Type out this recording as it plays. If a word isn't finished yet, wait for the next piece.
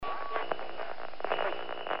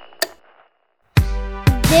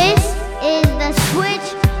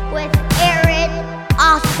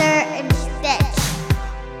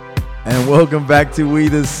Welcome back to We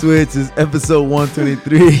The Switch. This is episode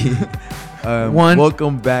 123.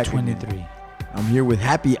 Welcome back. 23. I'm here with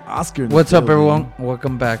Happy Oscar. What's up, everyone?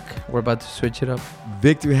 Welcome back. We're about to switch it up.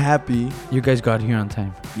 Victor Happy. You guys got here on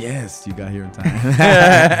time. Yes, you got here in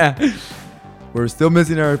time. We're still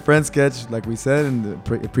missing our friend Sketch, like we said in the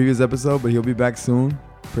previous episode, but he'll be back soon.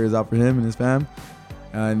 Prayers out for him and his fam.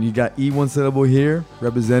 And you got E1 Syllable here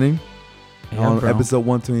representing on episode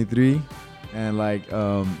 123. And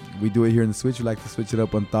we do it here in the Switch. We like to switch it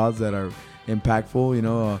up on thoughts that are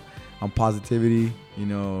impactful, on positivity,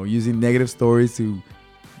 using negative stories to,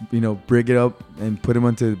 bring it up and put them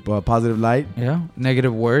into positive light. Yeah,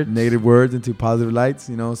 negative words into positive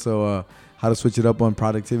lights, so how to switch it up on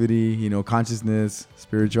productivity, consciousness,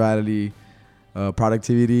 spirituality,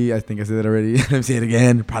 productivity. I think I said that already. Let me say it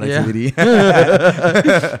again. Productivity.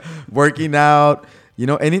 Yeah. Working out.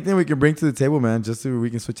 Anything we can bring to the table, man, just so we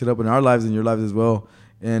can switch it up in our lives and your lives as well.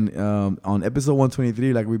 And on episode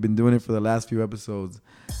 123, like we've been doing it for the last few episodes.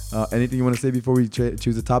 Anything you want to say before we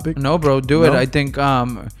choose a topic? No, bro, do it. I think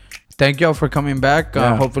thank y'all for coming back.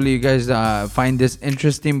 Hopefully you guys find this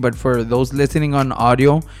interesting. But for those listening on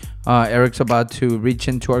audio, Eric's about to reach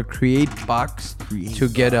into our Create box to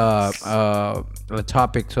get a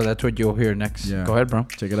topic. So that's what you'll hear next. Yeah. Go ahead, bro.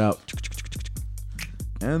 Check it out.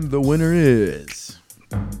 And the winner is...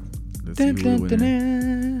 Let's see who the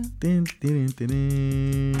winner.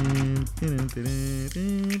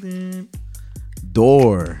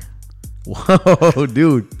 Door. Whoa,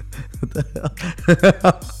 dude.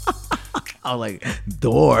 I was like,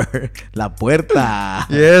 door. La puerta.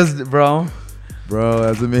 Yes, bro. Bro,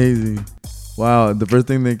 that's amazing. Wow, the first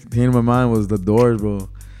thing that came to my mind was the doors, bro.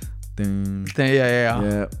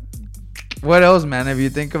 Yeah. What else, man? If you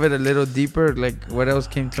think of it a little deeper, what else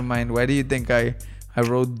came to mind? Why do you think I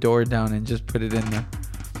wrote door down and just put it in there?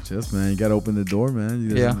 Man, you gotta open the door, man.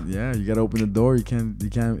 You gotta open the door. You can't.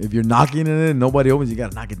 If you're knocking in it and nobody opens, you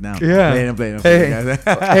gotta knock it down. Yeah. Play.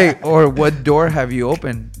 Hey, or what door have you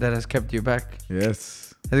opened that has kept you back?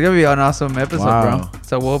 Yes. It's gonna be an awesome episode, bro.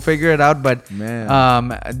 So we'll figure it out. But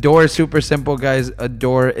a door is super simple, guys. A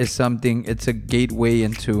door is something. It's a gateway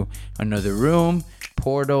into another room.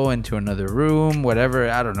 Portal into another room, whatever,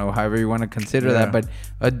 I don't know, however you want to consider that, but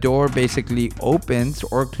a door basically opens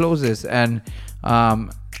or closes, and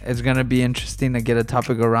it's gonna be interesting to get a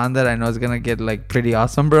topic around that. I know it's gonna get pretty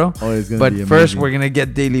awesome, bro. It's gonna but be first amazing. We're gonna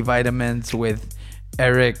get daily vitamins with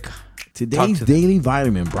Eric. Today's daily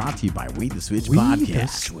vitamin brought to you by We The Switch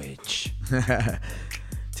podcast. We The Switch.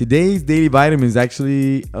 Today's daily vitamin is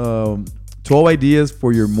actually 12 ideas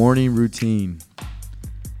for your morning routine.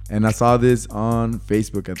 And I saw this on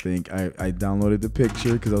Facebook, I think. I downloaded the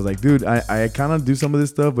picture because I was like, dude, I kind of do some of this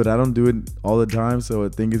stuff, but I don't do it all the time. So I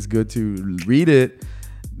think it's good to read it,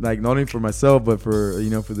 not only for myself, but for,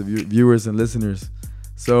 for the viewers and listeners.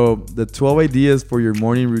 So the 12 ideas for your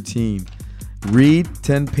morning routine. Read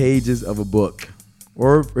 10 pages of a book.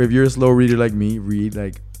 Or if you're a slow reader like me, read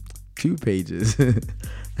 2 pages.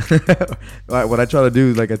 What I try to do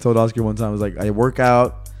is, I told Oscar one time, I work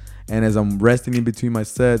out. And as I'm resting in between my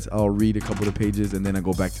sets, I'll read a couple of pages and then I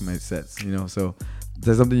go back to my sets. So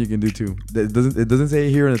that's something you can do too. It doesn't say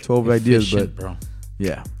here in the 12 ideas, but bro.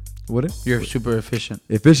 Yeah. What? You're super efficient.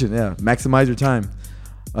 Efficient, yeah. Maximize your time.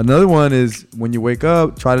 Another one is when you wake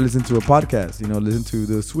up, try to listen to a podcast. Listen to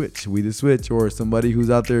The Switch, We The Switch, or somebody who's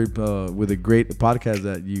out there with a great podcast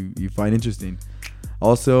that you find interesting.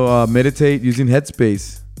 Also, meditate using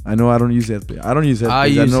Headspace. I know I don't use Headspace. I use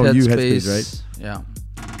Headspace, right? Yeah.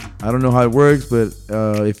 I don't know how it works, but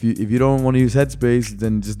if you don't want to use Headspace,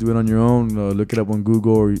 then just do it on your own. Look it up on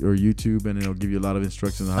Google or YouTube, and it'll give you a lot of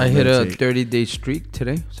instructions on how to meditate. I hit a 30-day streak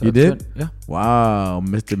today. So you did? Good. Yeah. Wow,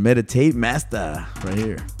 Mr. Meditate Master right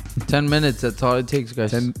here. 10 minutes. That's all it takes,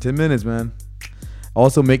 guys. 10 minutes, man.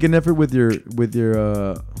 Also, make an effort with your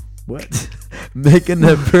what? Make an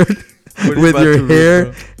effort with your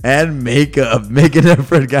hair and makeup. Make an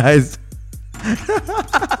effort, guys.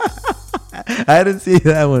 I didn't see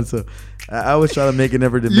that one, so I was trying to make an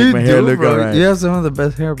effort to make my hair look all right. You have some of the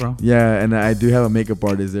best hair, bro. Yeah, and I do have a makeup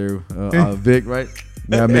artist there, Vic, right?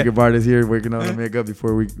 Yeah, makeup artist here working on the makeup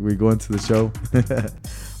before we go into the show.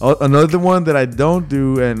 Another one that I don't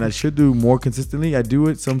do and I should do more consistently, I do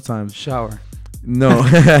it sometimes. Shower. No.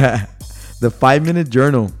 The 5-minute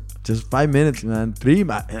journal. Just 5 minutes, man. 3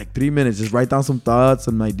 minutes. Just write down some thoughts,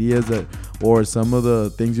 some ideas or some of the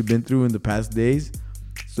things you've been through in the past days.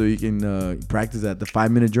 So you can practice that. The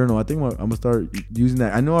 5-minute journal. I think I'm going to start using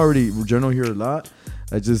that. I know I already journal here a lot.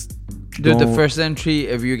 I just Dude, the first entry,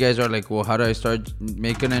 if you guys are like, well, how do I start?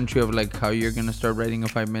 Make an entry of how you're going to start writing a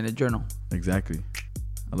 5-minute journal. Exactly.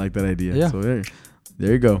 I like that idea. Yeah. So there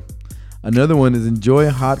you go. Another one is enjoy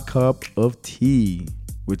a hot cup of tea,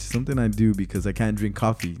 which is something I do because I can't drink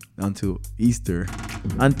coffee until Easter.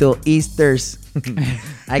 Until Easter's.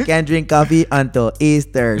 I can't drink coffee until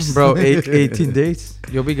Easter's. Bro, 18 days.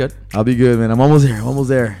 You'll be good. I'll be good, man. I'm almost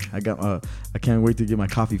there. I can't wait to get my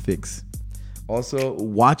coffee fix. Also,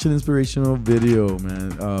 watch an inspirational video,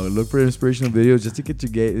 man. Look for inspirational videos just to get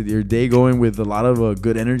your day going with a lot of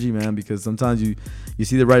good energy, man. Because sometimes you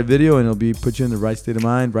see the right video and it'll put you in the right state of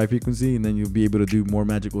mind, right frequency, and then you'll be able to do more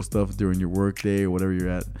magical stuff during your work day or whatever you're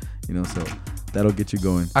at. So that'll get you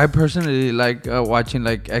going. I personally like watching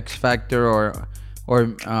like X Factor or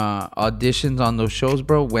auditions on those shows,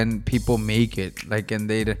 bro. When people make it, like, and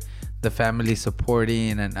the family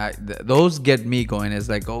supporting, and those get me going. It's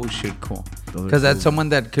like, oh shit, cool. Because that's someone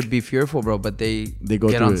that could be fearful, bro, but they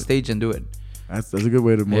get on stage and do it. That's a good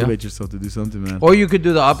way to motivate yourself to do something, man. Or you could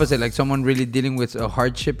do the opposite, like someone really dealing with a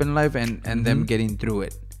hardship in life and them getting through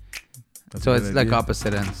it. That's so it's idea. Like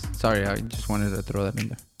opposite ends. Sorry, I just wanted to throw that in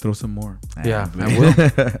there. Throw some more. Yeah, I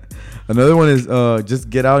will. Another one is just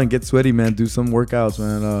get out and get sweaty, man. Do some workouts,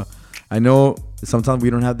 man. I know sometimes we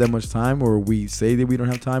don't have that much time, or we say that we don't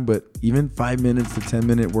have time, but even 5 minutes to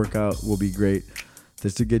 10-minute workout will be great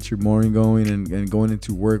just to get your morning going and going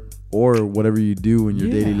into work or whatever you do in your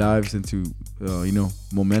daily lives into,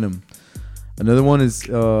 momentum. Another one is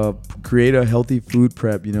create a healthy food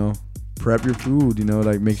prep, prep your food,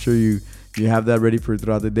 like make sure you have that ready for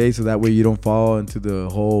throughout the day. So that way you don't fall into the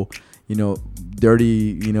whole,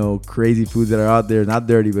 dirty, crazy foods that are out there. Not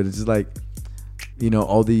dirty, but it's just like,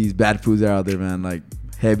 all these bad foods that are out there, man, like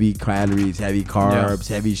heavy calories, heavy carbs,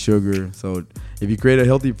 heavy sugar. So if you create a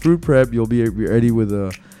healthy food prep, you'll be ready with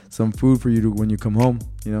some food for you when you come home,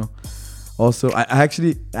 Also, I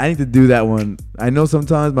need to do that one. I know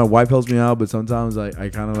sometimes my wife helps me out, but sometimes I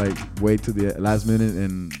kind of like wait to the last minute,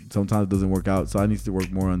 and sometimes it doesn't work out. So I need to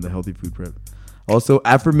work more on the healthy food prep. Also,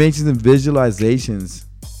 affirmations and visualizations.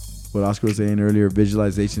 What Oscar was saying earlier,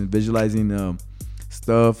 visualizing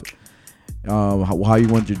stuff. How you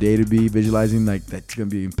want your day to be, visualizing like that's gonna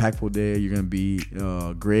be an impactful day, you're gonna be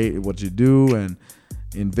great at what you do, and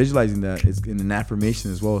in visualizing that, it's in an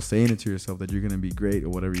affirmation as well, saying it to yourself that you're gonna be great at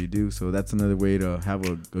whatever you do. So that's another way to have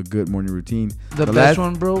a good morning routine. The best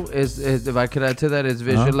one, bro, is if I could add to that, is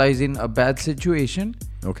visualizing a bad situation,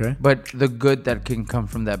 but the good that can come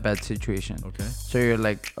from that bad situation. So you're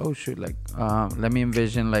like, oh shoot, like let me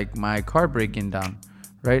envision like my car breaking down,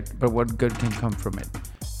 right? But what good can come from it?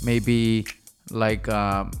 Maybe like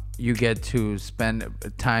you get to spend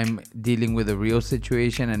time dealing with a real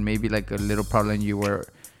situation, and maybe like a little problem you were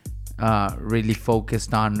really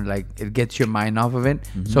focused on, like it gets your mind off of it.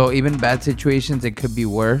 So even bad situations, it could be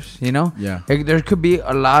worse, Like, there could be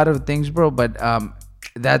a lot of things, bro, but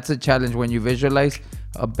that's a challenge when you visualize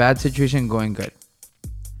a bad situation going good.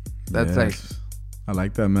 That's like, I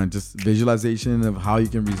like that, man. Just visualization of how you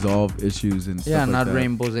can resolve issues and stuff like not that.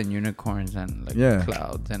 rainbows and unicorns and like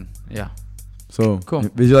clouds and So cool.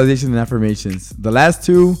 Visualization and affirmations. The last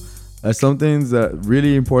two are some things that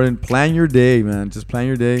really important. Plan your day, man. Just plan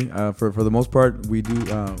your day. For the most part, we do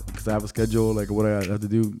because I have a schedule, like what I have to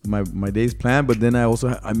do. My day's planned, but then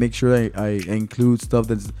I make sure I include stuff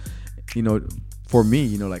that's, for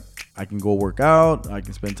me, like I can go work out. I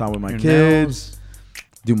can spend time with my kids.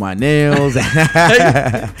 Do my nails,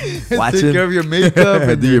 watch take care of your makeup,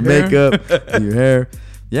 and do your makeup, do your hair.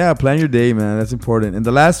 Yeah, plan your day, man. That's important. And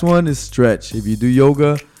the last one is stretch. If you do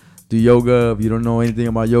yoga, do yoga. If you don't know anything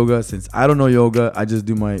about yoga, since I don't know yoga, I just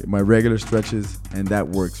do my regular stretches, and that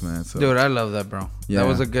works, man. So, dude, I love that, bro. Yeah. That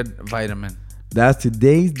was a good vitamin. That's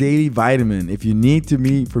today's daily vitamin. If you need for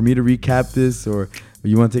me to recap this, or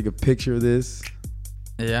you want to take a picture of this,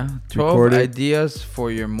 12 ideas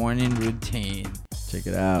for your morning routine. Check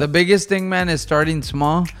it out. The biggest thing, man, is starting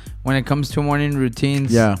small when it comes to morning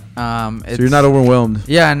routines. Yeah. So you're not overwhelmed.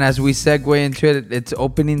 Yeah, and as we segue into it, it's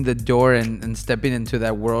opening the door and stepping into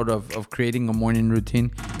that world of creating a morning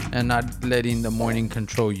routine and not letting the morning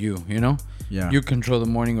control you, Yeah. You control the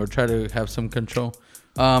morning or try to have some control.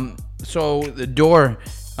 So the door,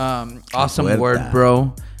 awesome word,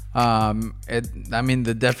 bro.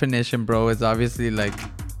 The definition, bro, is obviously like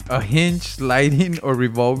a hinge, sliding, or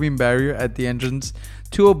revolving barrier at the entrance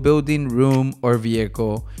to a building, room, or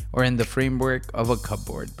vehicle, or in the framework of a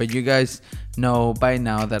cupboard. But you guys know by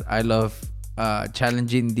now that I love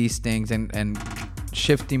challenging these things and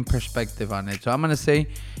shifting perspective on it. So I'm going to say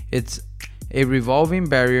it's a revolving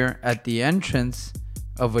barrier at the entrance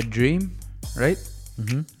of a dream, right?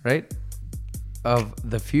 Right? Of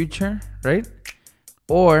the future, right?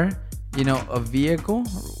 Or, a vehicle,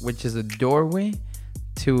 which is a doorway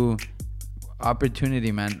to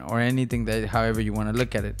opportunity, man, or anything that, however you want to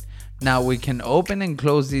look at it. Now we can open and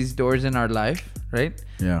close these doors in our life, right?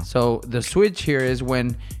 Yeah. So the switch here is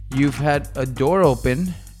when you've had a door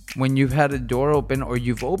open, or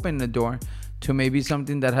you've opened a door to maybe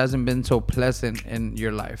something that hasn't been so pleasant in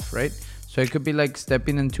your life, right? So it could be like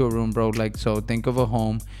stepping into a room, bro. Like, so think of a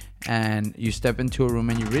home and you step into a room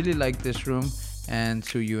and you really like this room. And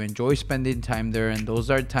so you enjoy spending time there. And those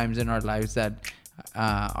are times in our lives that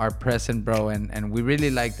are present, bro. And we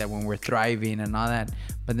really like that when we're thriving and all that.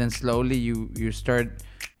 But then slowly you start,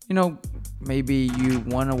 maybe you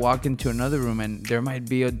want to walk into another room and there might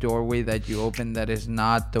be a doorway that you open that is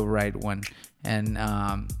not the right one. And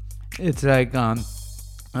it's like I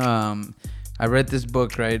read this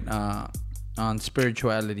book, right, on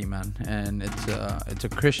spirituality, man, and it's a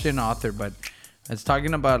Christian author, but it's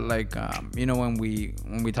talking about like when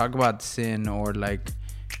we talk about sin or like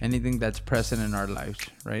anything that's present in our lives,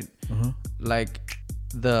 right? Like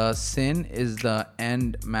the sin is the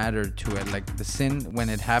end matter to it. Like the sin, when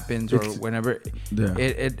it happens or whenever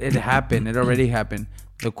it happened, it already happened.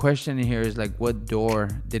 The question here is like, what door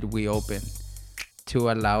did we open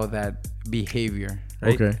to allow that behavior,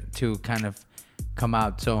 right? To kind of come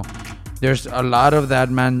out. So there's a lot of that,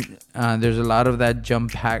 man. There's a lot of that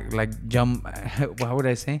what would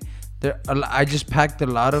I say? I just packed a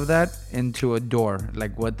lot of that into a door,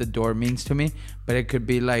 like what the door means to me. But it could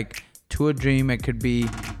be like to a dream. It could be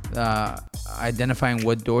identifying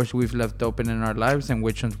what doors we've left open in our lives and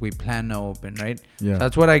which ones we plan to open, right? Yeah. So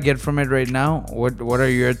that's what I get from it right now. What are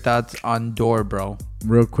your thoughts on door, bro?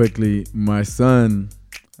 Real quickly, my son,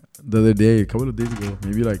 the other day, a couple of days ago,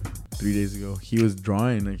 maybe like 3 days ago, he was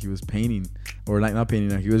drawing, like he was painting, or like not painting,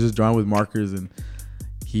 like he was just drawing with markers, and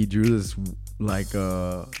he drew this like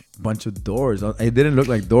a bunch of doors. It didn't look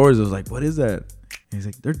like doors. I was like, what is that? And he's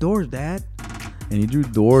like, they're doors, Dad. And he drew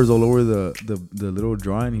doors all over the little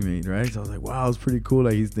drawing he made, right? So I was like, wow, it's pretty cool.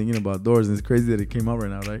 Like he's thinking about doors, and it's crazy that it came out right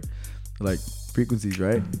now, right? Like frequencies,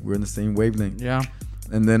 right? We're in the same wavelength. Yeah.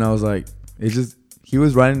 And then I was like, it's just, he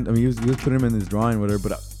was writing, he was putting them in his drawing, whatever.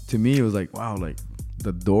 But to me, it was like, wow, like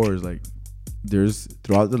the doors, like there's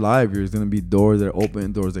throughout the life, there's going to be doors that are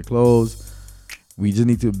open, doors that close. We just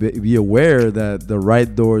need to be aware that the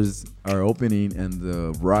right doors are opening and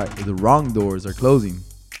the wrong doors are closing,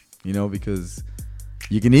 because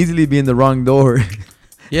you can easily be in the wrong door.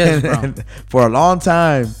 Yes, bro. And for a long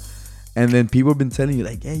time. And then people have been telling you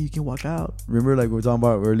like, hey, you can walk out. Remember, like we were talking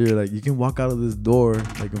about earlier, like you can walk out of this door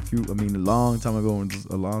like a long time ago,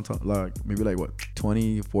 a long time, like maybe like what,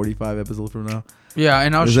 20, 45 episodes from now. Yeah,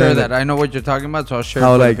 and I'll share that. I know what you're talking about, so I'll share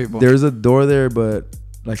it with like people. There's a door there, but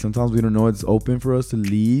like sometimes we don't know it's open for us to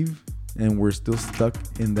leave, and we're still stuck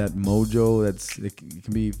in that mojo. It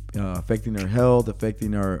can be affecting our health,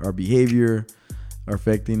 affecting our behavior,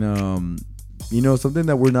 affecting something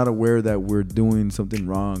that we're not aware that we're doing something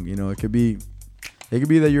wrong. It could be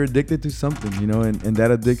that you're addicted to something, and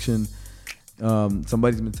that addiction,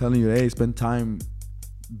 somebody's been telling you, hey, spend time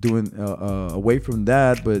doing away from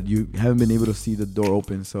that, but you haven't been able to see the door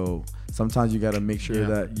open. So sometimes you got to make sure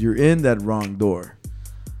that you're in that wrong door.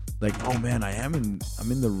 Like, oh man, I'm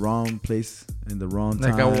in the wrong place in the wrong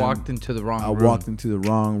time. Like I walked into the wrong room. I walked into the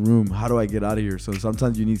wrong room. How do I get out of here? So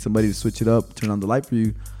sometimes you need somebody to switch it up, turn on the light for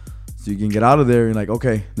you, so you can get out of there and like,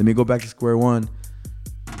 okay, let me go back to square one.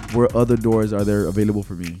 Where other doors are there available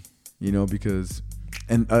for me? Because,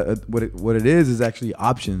 and what it is actually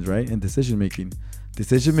options, right? And decision making.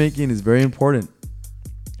 Decision making is very important,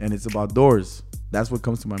 and it's about doors. That's what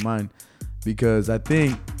comes to my mind, because I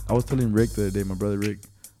was telling Rick the other day, my brother Rick,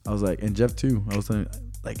 I was like, and Jeff too. I was telling,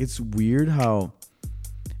 like, it's weird how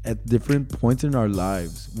at different points in our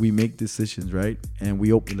lives we make decisions, right? And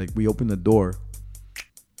we open the door.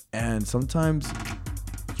 And sometimes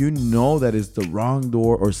that it's the wrong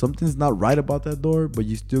door or something's not right about that door, but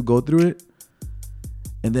you still go through it.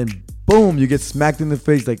 And then boom, you get smacked in the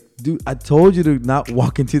face. Like, dude, I told you to not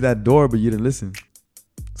walk into that door, but you didn't listen.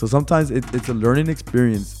 So sometimes it's a learning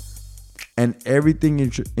experience, and everything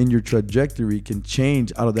in your trajectory can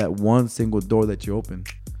change out of that one single door that you open.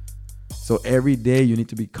 So every day you need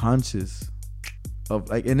to be conscious of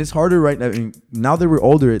like, and it's harder right now. I mean, now that we're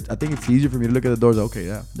older, I think it's easier for me to look at the doors. Okay,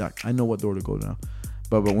 yeah, I know what door to go now.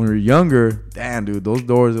 But when we were younger, damn, dude, those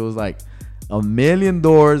doors, it was like a million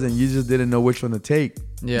doors, and you just didn't know which one to take.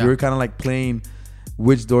 Yeah, you were kind of like playing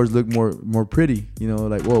which doors look more pretty.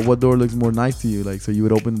 Like, well, what door looks more nice to you? Like, so you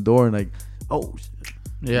would open the door and like, oh,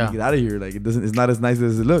 get out of here. Like, it's not as nice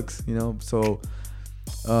as it looks. So,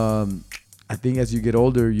 I think as you get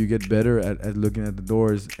older, you get better at looking at the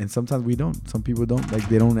doors, and sometimes we don't. Some people don't. Like,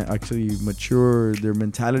 they don't actually mature their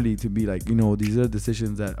mentality to be like, these are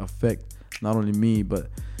decisions that affect not only me, but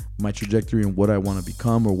my trajectory and what I want to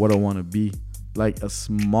become or what I want to be. Like a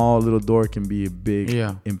small little door can be a big,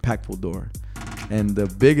 impactful door. And the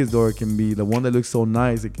biggest door can be the one that looks so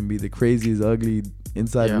nice. It can be the craziest, ugly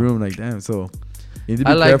inside room. Like, damn. So you need to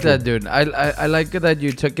be like careful. that, dude. I like that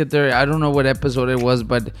you took it there. I don't know what episode it was,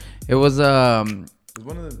 but it was One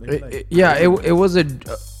of the,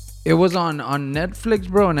 it was on Netflix,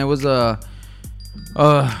 bro, and it was a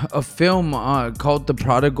film called The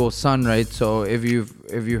Prodigal Son, right? So if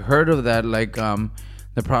you've heard of that, like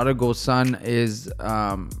The Prodigal Son is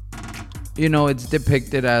it's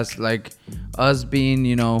depicted as like us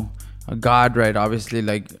being a god, right? Obviously,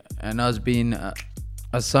 like, and us being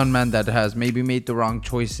a son, man, that has maybe made the wrong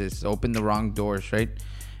choices, opened the wrong doors, right?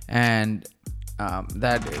 And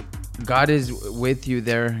that God is with you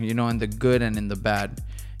there, in the good and in the bad.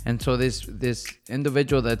 And so this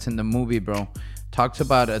individual that's in the movie, bro, talks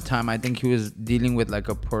about a time, I think he was dealing with like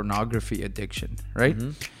a pornography addiction, right?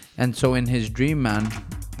 Mm-hmm. And so in his dream, man,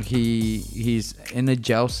 he's in a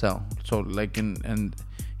jail cell. So like and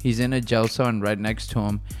he's in a jail cell, and right next to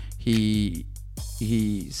him, he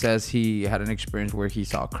says he had an experience where he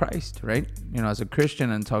saw Christ, right? As a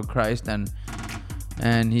Christian, and saw Christ, and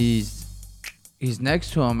he's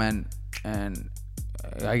next to him, and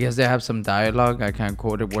I guess they have some dialogue. I can't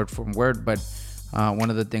quote it word from word, but one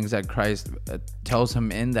of the things that Christ tells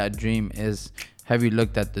him in that dream is, have you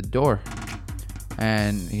looked at the door?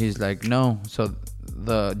 And he's like, no. So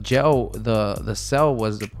the jail, the cell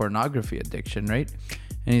was the pornography addiction, right?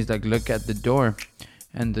 And he's like, look at the door.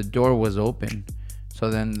 And the door was open.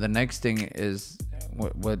 So then the next thing is,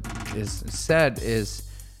 what is said is,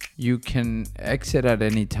 you can exit at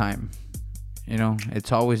any time.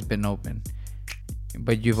 It's always been open.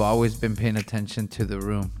 But you've always been paying attention to the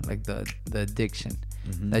room, like the addiction,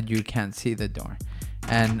 that you can't see the door.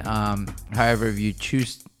 And however, if you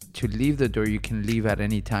choose to leave the door, you can leave at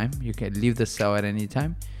any time. You can leave the cell at any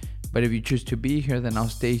time. But if you choose to be here, then I'll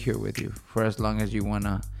stay here with you for as long as you want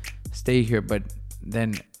to stay here. But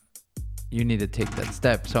then you need to take that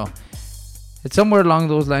step. So it's somewhere along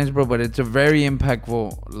those lines, bro. But it's a very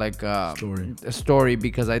impactful, like, story,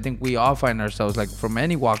 because I think we all find ourselves, like, from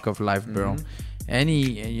any walk of life, bro.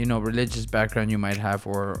 Any religious background you might have,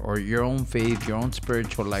 or your own faith, your own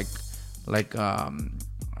spiritual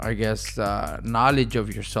I guess knowledge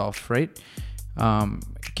of yourself, right?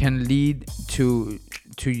 Can lead to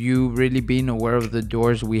you really being aware of the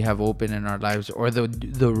doors we have open in our lives, or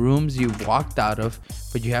the rooms you've walked out of,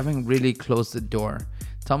 but you haven't really closed the door.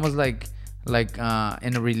 It's almost like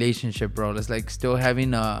in a relationship, bro. It's like still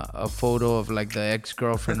having a photo of like the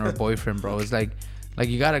ex-girlfriend or boyfriend, bro. It's like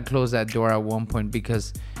you gotta close that door at one point,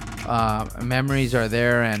 because memories are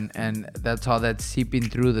there, and that's all that's seeping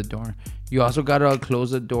through the door. You also gotta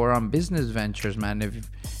close the door on business ventures, man,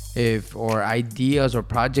 if or ideas or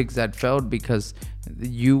projects that failed, because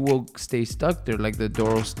you will stay stuck there, like the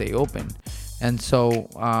door will stay open. And so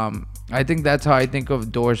I think that's how I think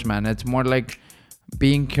of doors, man. It's more like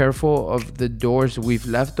being careful of the doors we've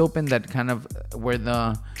left open, that kind of where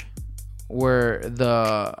the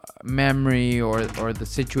memory or the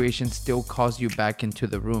situation still calls you back into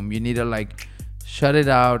the room. You need to like shut it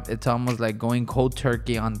out. It's almost like going cold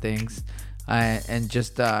turkey on things, and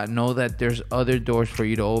just know that there's other doors for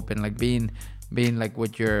you to open, like being like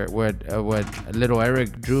what little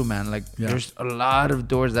Eric drew, man. Like, there's a lot of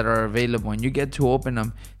doors that are available, and you get to open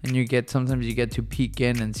them, and sometimes you get to peek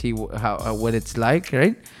in and see what it's like,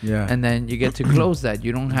 right? Yeah. And then you get to close that.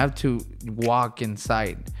 You don't have to walk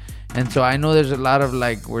inside. And so I know there's a lot of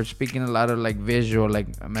like, we're speaking a lot of like visual, like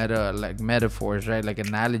metaphors, right? Like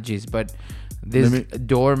analogies, but this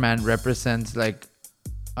door, man, represents like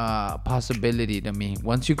possibility to me.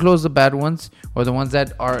 Once you close the bad ones, or the ones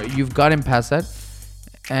that are, you've gotten past that,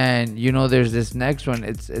 and there's this next one,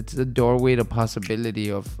 it's a doorway to possibility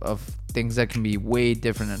of things that can be way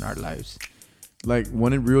different in our lives. Like,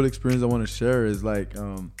 one real experience I want to share is like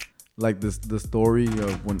the story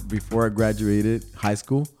of before I graduated high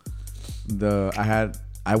school.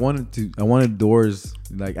 I wanted doors,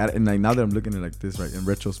 like, and like now that I'm looking at it like this, right, in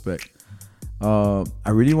retrospect, I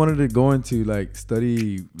really wanted to go into like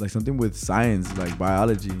study like something with science, like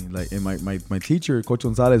biology, like, and my teacher, Coach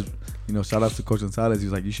Gonzalez, shout out to Coach Gonzalez, he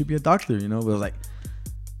was like, you should be a doctor, but I was like,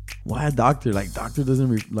 why a doctor? Like, doctor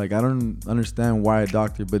doesn't I don't understand why a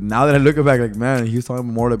doctor. But now that I look back, like, man, he was talking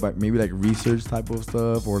more about maybe like research type of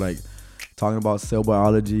stuff, or like talking about cell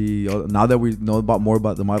biology. Now that we know more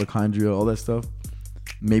about the mitochondria, all that stuff,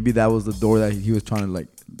 maybe that was the door that he was trying to like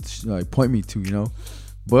point me to,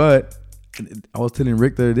 But I was telling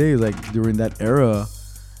Rick the other day, like, during that era,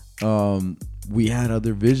 we had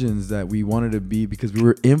other visions that we wanted to be because we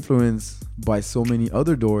were influenced by so many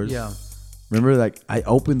other doors. Yeah. Remember, like I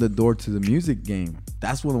opened the door to the music game.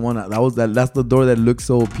 That's that's the door that looked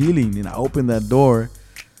so appealing, and I opened that door.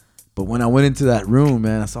 But when I went into that room,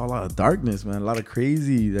 man, I saw a lot of darkness, man, a lot of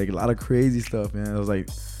crazy stuff, man. I was like,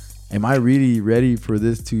 am I really ready for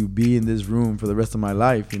this to be in this room for the rest of my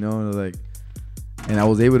life? You know, and I was like, and I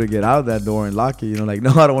was able to get out of that door and lock it. You know, like,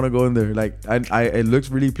 no, I don't want to go in there. Like, it looks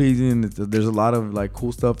really pleasing. There's a lot of like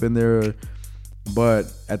cool stuff in there,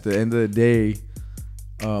 but at the end of the day,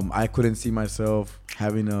 I couldn't see myself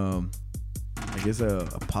having I guess a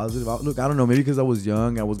positive outlook. I don't know, maybe because I was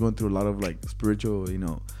young, I was going through a lot of like spiritual,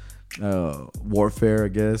 warfare, I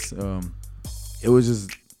guess. It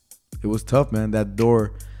was tough, man. That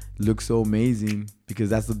door looked so amazing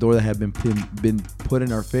because that's the door that had been put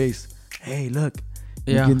in our face. Hey, look,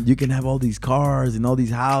 you can have all these cars and all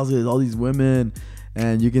these houses, all these women,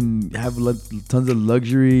 and you can have tons of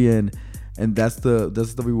luxury, and that's the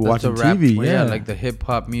we were watching TV. Yeah, like the hip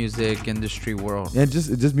hop music industry world. And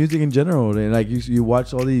just music in general. And like you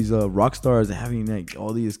watch all these rock stars having like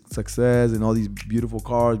all these success and all these beautiful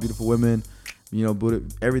cars, beautiful women,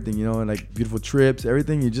 everything, and like beautiful trips,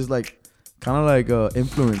 everything. You just like kind of like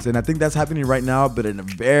influence. And I think that's happening right now, but in a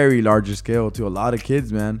very larger scale to a lot of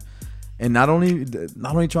kids, man. And not only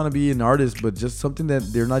trying to be an artist, but just something that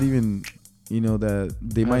they're not even, that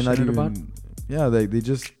they might not even about? Yeah, they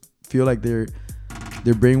just feel like they're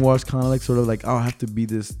brainwashed, kind of like sort of like, oh, I have to be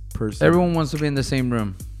this person. Everyone wants to be in the same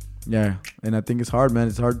room. Yeah, and I think it's hard, man.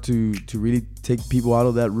 It's hard to really take people out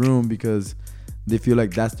of that room because they feel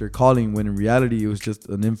like that's their calling, when in reality it was just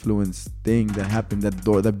an influence thing that happened.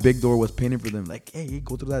 That big door was painted for them, like, hey,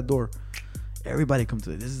 go through that door. Everybody come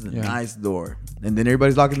to it. This is a nice door. And then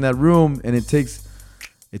everybody's locked in that room, and it takes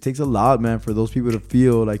a lot, man, for those people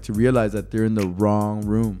to realize that they're in the wrong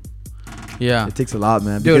room. Yeah, it takes a lot,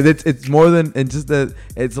 man. Dude. Because it's more than, and just that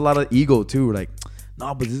it's a lot of ego too. Like,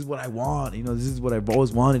 no, but this is what I want. This is what I've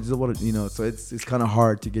always wanted. This is what So it's kind of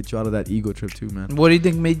hard to get you out of that ego trip too, man. What do you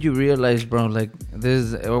think made you realize, bro? Like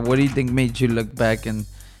this, or what do you think made you look back and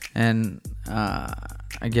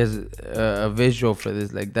I guess a visual for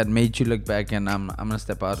this, like that made you look back and I'm gonna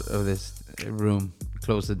step out of this room,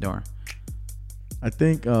 close the door? I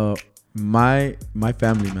think my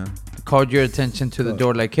family, man, called your attention to the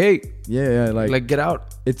door, like, hey, like get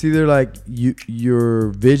out. It's either like your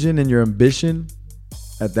vision and your ambition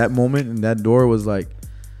at that moment, and that door was like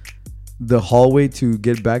the hallway to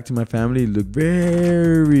get back to my family looked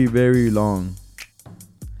very, very long,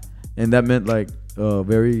 and that meant like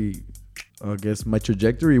I guess my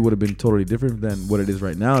trajectory would have been totally different than what it is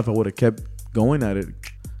right now if I would have kept going at it.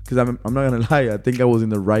 Because I'm not gonna lie, I think I was in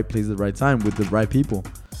the right place at the right time with the right people.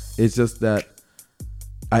 It's just that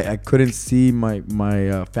I couldn't see my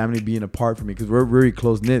family being apart from me because we're very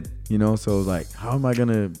close knit, So it was like, how am I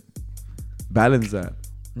gonna balance that?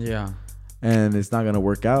 Yeah. And it's not gonna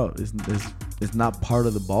work out. It's not part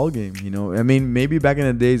of the ball game, I mean, maybe back in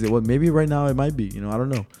the days it was. Maybe right now it might be, I don't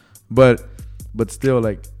know. But still,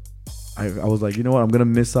 like, I was like, you know what? I'm gonna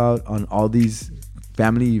miss out on all these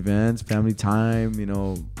family events, family time.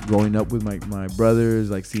 Growing up with my brothers,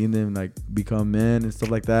 like seeing them like become men and stuff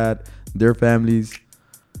like that. Their families.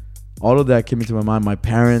 All of that came into my mind. My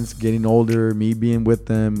parents getting older, me being with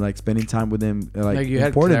them, like spending time with them. Like you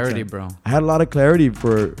had clarity, bro. I had a lot of clarity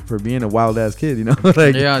for being a wild ass kid,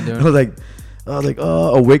 like, yeah, dude. I was like,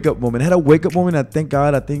 a wake up moment. I had a wake up moment. Thank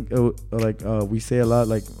God. I think we say a lot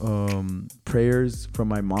like prayers from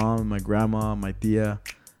my mom, my grandma, my tia.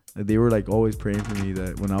 They were like always praying for me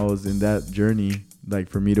that when I was in that journey, like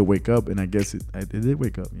for me to wake up. And I guess I did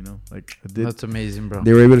wake up, like I did. That's amazing, bro.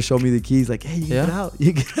 They were able to show me the keys, like, hey, you get out.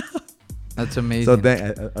 You get out. That's amazing.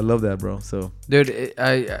 So I love that, bro. So, dude,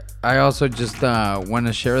 I also just want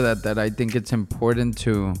to share that I think it's important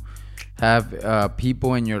to have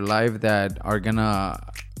people in your life that are gonna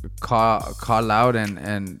call out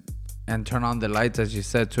and turn on the lights, as you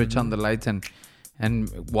said, switch on the lights and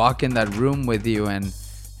walk in that room with you and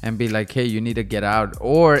be like, hey, you need to get out,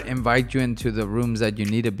 or invite you into the rooms that you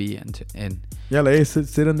need to be in. Yeah, like, hey,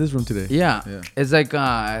 sit in this room today. Yeah. It's like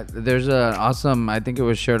there's a awesome, I think it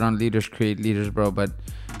was shared on Leaders Create Leaders, bro, but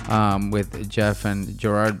with Jeff and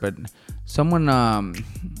Gerard, but someone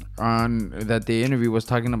on that the interview was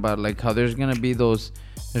talking about like how there's gonna be the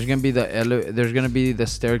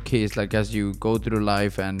staircase, like as you go through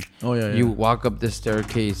life and you walk up the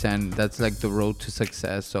staircase, and that's like the road to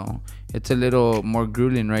success. So it's a little more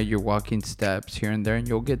grueling, right? You're walking steps here and there, and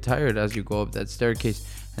you'll get tired as you go up that staircase.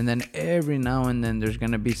 And then every now and then there's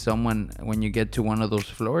gonna be someone when you get to one of those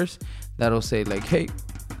floors that'll say like, hey,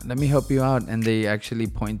 let me help you out. And they actually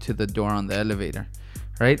point to the door on the elevator,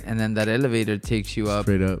 right? And then that elevator takes you up,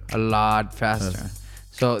 a lot faster.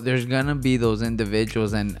 So there's going to be those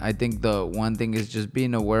individuals. And I think the one thing is just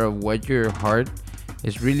being aware of what your heart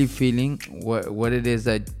is really feeling, what it is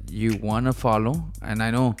that you want to follow. And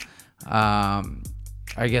I know,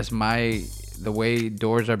 I guess the way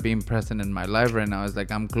doors are being present in my life right now is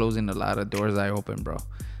like I'm closing a lot of doors I open, bro.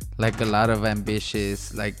 Like a lot of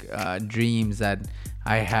ambitious dreams that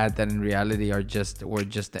I had that in reality were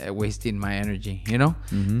just wasting my energy, you know?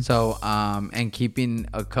 Mm-hmm. So and keeping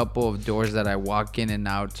a couple of doors that I walk in and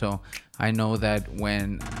out. So I know that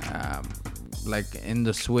when like in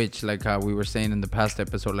the switch, like how we were saying in the past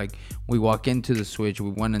episode, like we walk into the switch,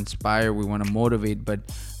 we want to inspire, we want to motivate, but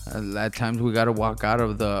at times we got to walk out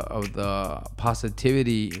of the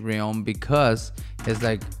positivity realm, because it's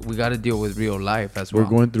like we got to deal with real life as well. We're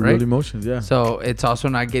going through real emotions, yeah. So it's also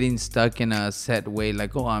not getting stuck in a set way,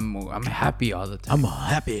 like, oh, I'm happy all the time. I'm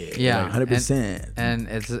happy, yeah, like 100%. And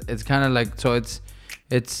it's kind of like, so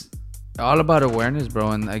it's all about awareness,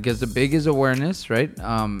 bro. And I guess the biggest awareness, right,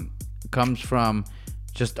 comes from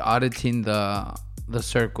just auditing the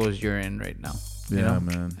circles you're in right now. You know?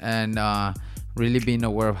 Man. And really being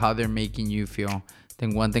aware of how they're making you feel. I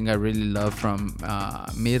think one thing I really love from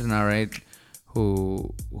Mirna, right,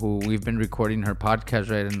 who we've been recording her podcast,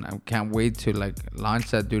 right, and I can't wait to like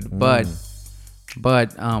launch that, dude. But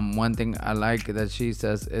one thing I like that she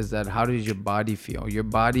says is that, how does your body feel? Your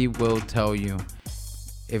body will tell you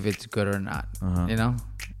if it's good or not. You know?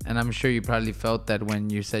 And I'm sure you probably felt that when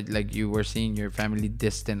you said like you were seeing your family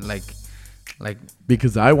distant, like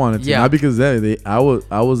because I wanted to, not because I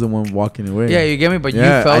was the one walking away. Yeah, you get me, but you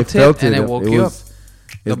felt it, and it woke you up.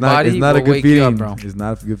 It's not a good feeling, bro. It's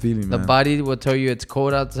not a good feeling, man. The body will tell you it's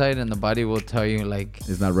cold outside, and the body will tell you like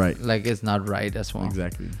it's not right. Like it's not right as well.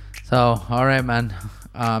 Exactly. So, all right, man.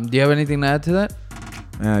 Do you have anything to add to that?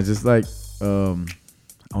 Yeah, just like I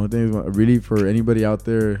want to think really for anybody out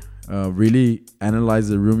there, really analyze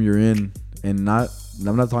the room you're in, and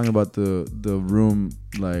I'm not talking about the room,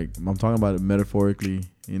 like I'm talking about it metaphorically.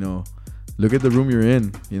 You know, look at the room you're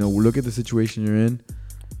in. You know, look at the situation you're in,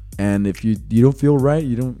 and if you don't feel right,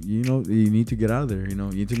 you need to get out of there. You know,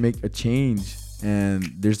 you need to make a change. And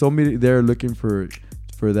there's somebody there looking for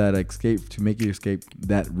that escape, to make you escape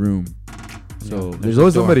that room. So there's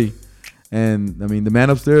always somebody, and I mean the man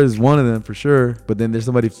upstairs is one of them for sure. But then there's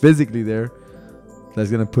somebody physically there that's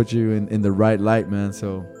gonna put you in the right light, man.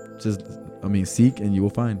 So just seek and you will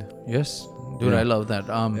find. Yes, dude, I love that.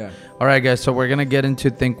 All right, guys, so we're gonna get into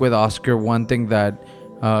Think with Oscar. One thing that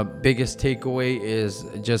biggest takeaway is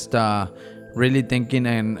just really thinking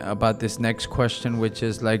and about this next question, which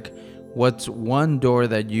is like, what's one door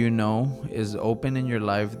that you know is open in your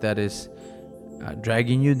life that is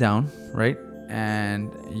dragging you down, right?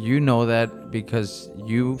 And you know that because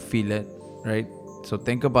you feel it, right? So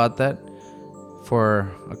think about that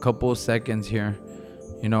for a couple of seconds here,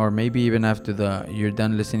 you know, or maybe even after you're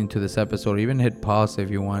done listening to this episode, even hit pause if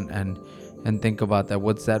you want, and think about that.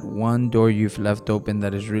 What's that one door you've left open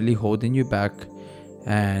that is really holding you back?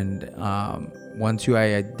 And once you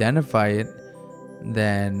identify it,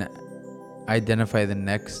 then identify the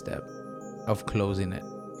next step of closing it.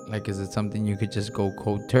 Like, is it something you could just go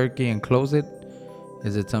cold turkey and close it?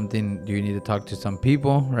 Is it something, do you need to talk to some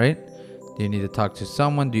people, right? Do you need to talk to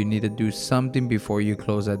someone? Do you need to do something before you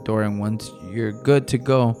close that door? And once you're good to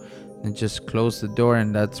go, then just close the door.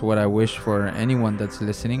 And that's what I wish for anyone that's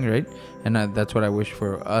listening, right? And that's what I wish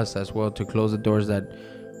for us as well, to close the doors that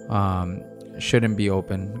shouldn't be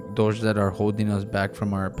open, doors that are holding us back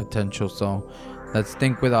from our potential. So let's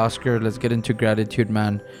think with Oscar. Let's get into gratitude,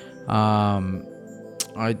 man.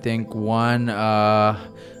 I think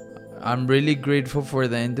I'm really grateful for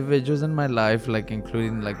the individuals in my life, like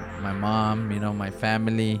including like my mom, you know, my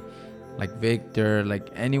family, like Victor, like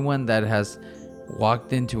anyone that has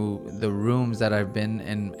walked into the rooms that I've been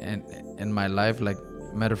in my life, like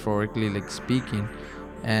metaphorically, like speaking,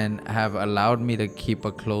 and have allowed me to keep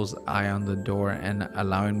a close eye on the door and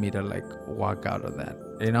allowing me to like walk out of that,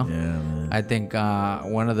 you know? Yeah, man. I think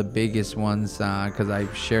one of the biggest ones, because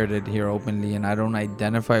I've shared it here openly and I don't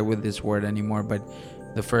identify with this word anymore, but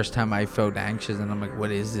the first time I felt anxious and I'm like,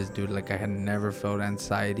 what is this, dude? Like, I had never felt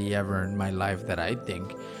anxiety ever in my life, that I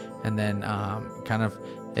think. And then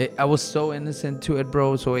I was so innocent to it,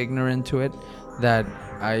 bro, so ignorant to it, that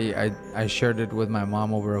I shared it with my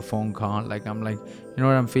mom over a phone call. Like, I'm like, you know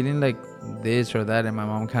what, I'm feeling like this or that. And my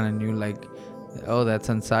mom kind of knew, like, oh, that's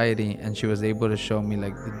anxiety. And she was able to show me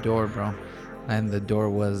like the door, bro. And the door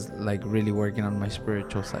was like really working on my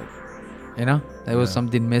spiritual side. You know, there was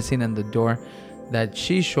something missing, and the door that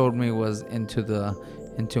she showed me was into the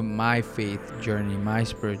into my faith journey, my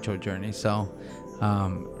spiritual journey. So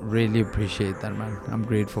really appreciate that, man. I'm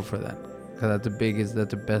grateful for that, because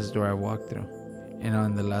that's the best door I walked through,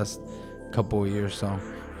 in the last couple of years. So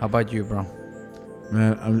how about you, bro?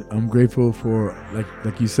 Man, I'm grateful for,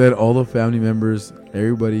 like you said, all the family members,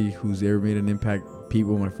 everybody who's ever made an impact,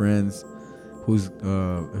 people, my friends,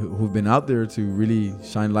 who've been out there to really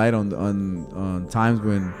shine light on times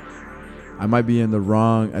when I might be in the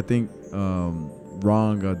wrong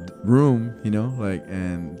room,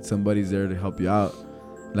 and somebody's there to help you out.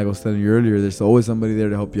 Like I was telling you earlier, there's always somebody there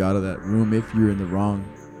to help you out of that room if you're in the wrong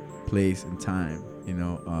place and time,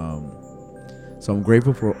 So I'm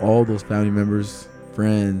grateful for all those family members,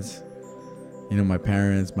 friends, my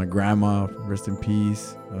parents, my grandma, rest in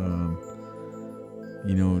peace.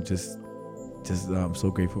 Just I'm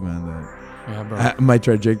so grateful, man, that my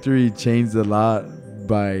trajectory changed a lot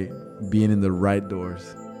by being in the right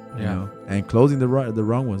doors, and closing the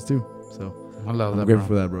wrong ones too. So I love that. I'm grateful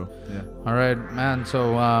for that, bro. Yeah. All right, man.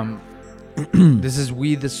 So this is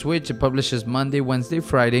We the Switch. It publishes Monday, Wednesday,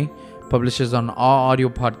 Friday. Publishes on all audio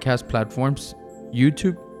podcast platforms,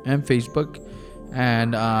 YouTube and Facebook.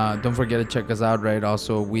 And don't forget to check us out, right?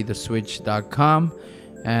 Also, wetheswitch.com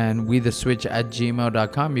and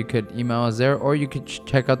wetheswitch@gmail.com. You could email us there, or you could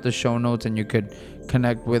check out the show notes, and you could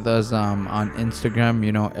connect with us on Instagram.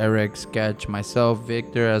 Eric, Sketch, myself,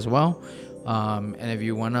 Victor as well. And if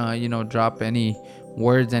you want to, drop any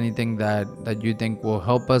words, anything that you think will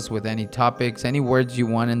help us with any topics, any words you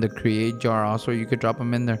want in the create jar, also, you could drop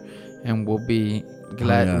them in there, and we'll be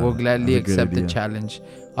glad. We'll gladly accept the challenge.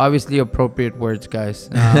 Obviously, appropriate words, guys.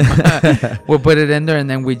 We'll put it in there, and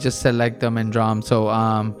then we just select them and draw them. So,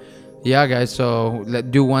 yeah, guys. So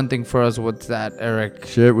do one thing for us. What's that, Eric?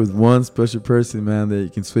 Share it with one special person, man, that you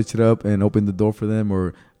can switch it up and open the door for them,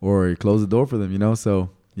 or close the door for them.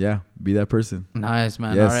 So yeah, be that person. Nice,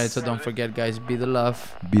 man. Yes. All right. So don't forget, guys. Be the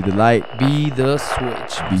love. Be the light. Be the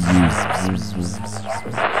switch. Be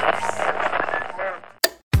you.